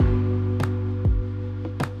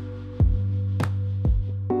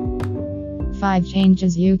5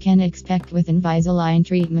 changes you can expect with Invisalign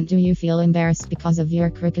treatment. Do you feel embarrassed because of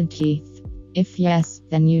your crooked teeth? If yes,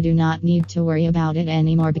 then you do not need to worry about it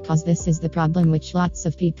anymore, because this is the problem which lots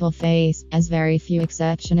of people face, as very few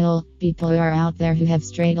exceptional people are out there who have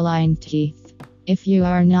straight aligned teeth. If you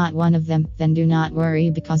are not one of them, then do not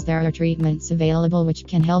worry, because there are treatments available which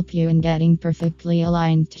can help you in getting perfectly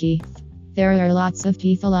aligned teeth. There are lots of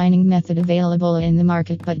teeth aligning method available in the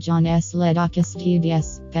market, but John S. Ledakis,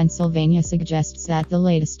 TDS, Pennsylvania suggests that the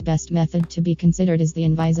latest best method to be considered is the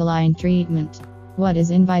Invisalign treatment. What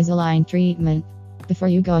is Invisalign treatment? Before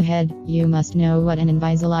you go ahead, you must know what an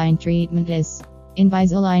Invisalign treatment is.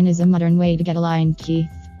 Invisalign is a modern way to get aligned teeth.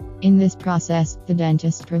 In this process, the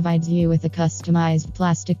dentist provides you with a customized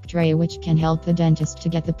plastic tray which can help the dentist to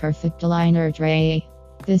get the perfect aligner tray.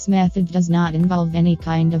 This method does not involve any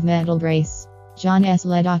kind of metal brace. John S.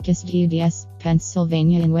 Ledakis, TDS,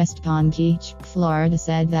 Pennsylvania in West Palm Beach, Florida,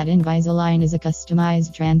 said that Invisalign is a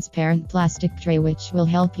customized transparent plastic tray which will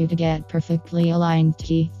help you to get perfectly aligned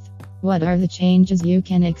teeth. What are the changes you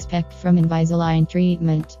can expect from Invisalign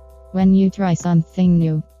treatment? When you try something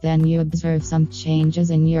new, then you observe some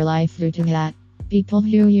changes in your life due to that. People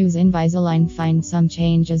who use Invisalign find some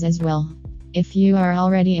changes as well. If you are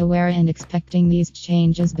already aware and expecting these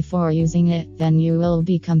changes before using it, then you will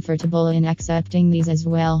be comfortable in accepting these as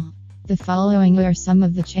well. The following are some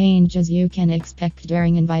of the changes you can expect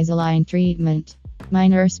during Invisalign treatment.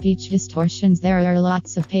 Minor speech distortions. There are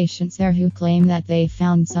lots of patients there who claim that they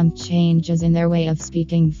found some changes in their way of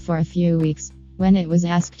speaking for a few weeks. When it was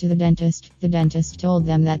asked to the dentist told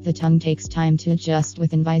them that the tongue takes time to adjust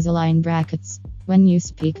with Invisalign brackets. When you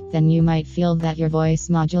speak, then you might feel that your voice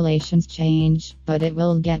modulations change, but it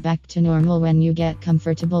will get back to normal when you get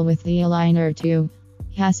comfortable with the aligner too.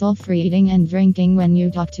 Hassle-free eating and drinking. When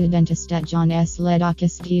you talk to a dentist at John S.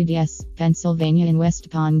 Ledakis, TDS, Pennsylvania in West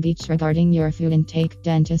Palm Beach regarding your food intake,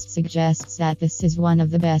 dentist suggests that this is one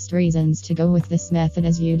of the best reasons to go with this method,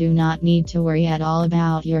 as you do not need to worry at all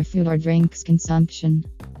about your food or drinks consumption.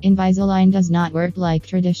 Invisalign does not work like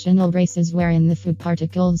traditional braces wherein the food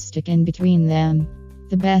particles stick in between them.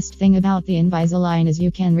 The best thing about the Invisalign is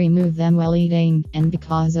you can remove them while eating, and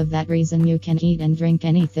because of that reason you can eat and drink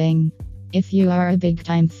anything. If you are a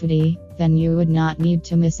big-time foodie, then you would not need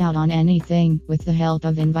to miss out on anything with the help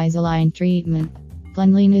of Invisalign treatment.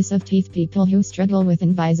 Cleanliness of teeth. People who struggle with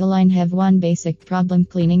Invisalign have one basic problem: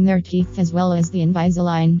 cleaning their teeth as well as the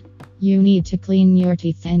Invisalign. You need to clean your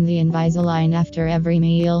teeth and the Invisalign after every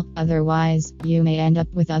meal, otherwise, you may end up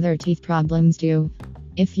with other teeth problems too.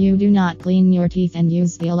 If you do not clean your teeth and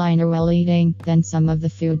use the aligner while eating, then some of the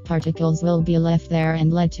food particles will be left there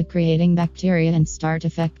and lead to creating bacteria and start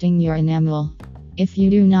affecting your enamel. If you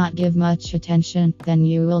do not give much attention, then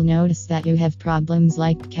you will notice that you have problems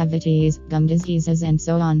like cavities, gum diseases, and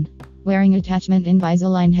so on. Wearing attachment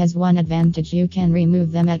Invisalign has one advantage: you can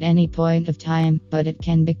remove them at any point of time, but it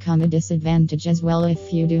can become a disadvantage as well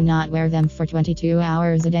if you do not wear them for 22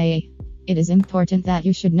 hours a day. It is important that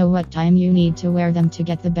you should know what time you need to wear them to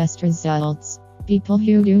get the best results. People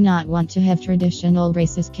who do not want to have traditional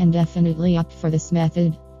braces can definitely opt for this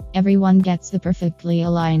method. Everyone gets the perfectly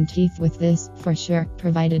aligned teeth with this, for sure,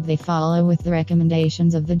 provided they follow with the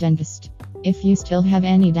recommendations of the dentist. If you still have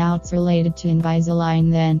any doubts related to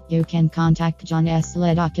Invisalign, then you can contact John S.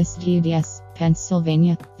 Ledakis, TDS,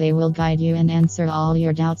 Pennsylvania. They will guide you and answer all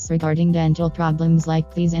your doubts regarding dental problems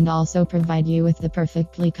like these, and also provide you with the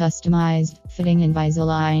perfectly customized, fitting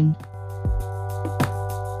Invisalign.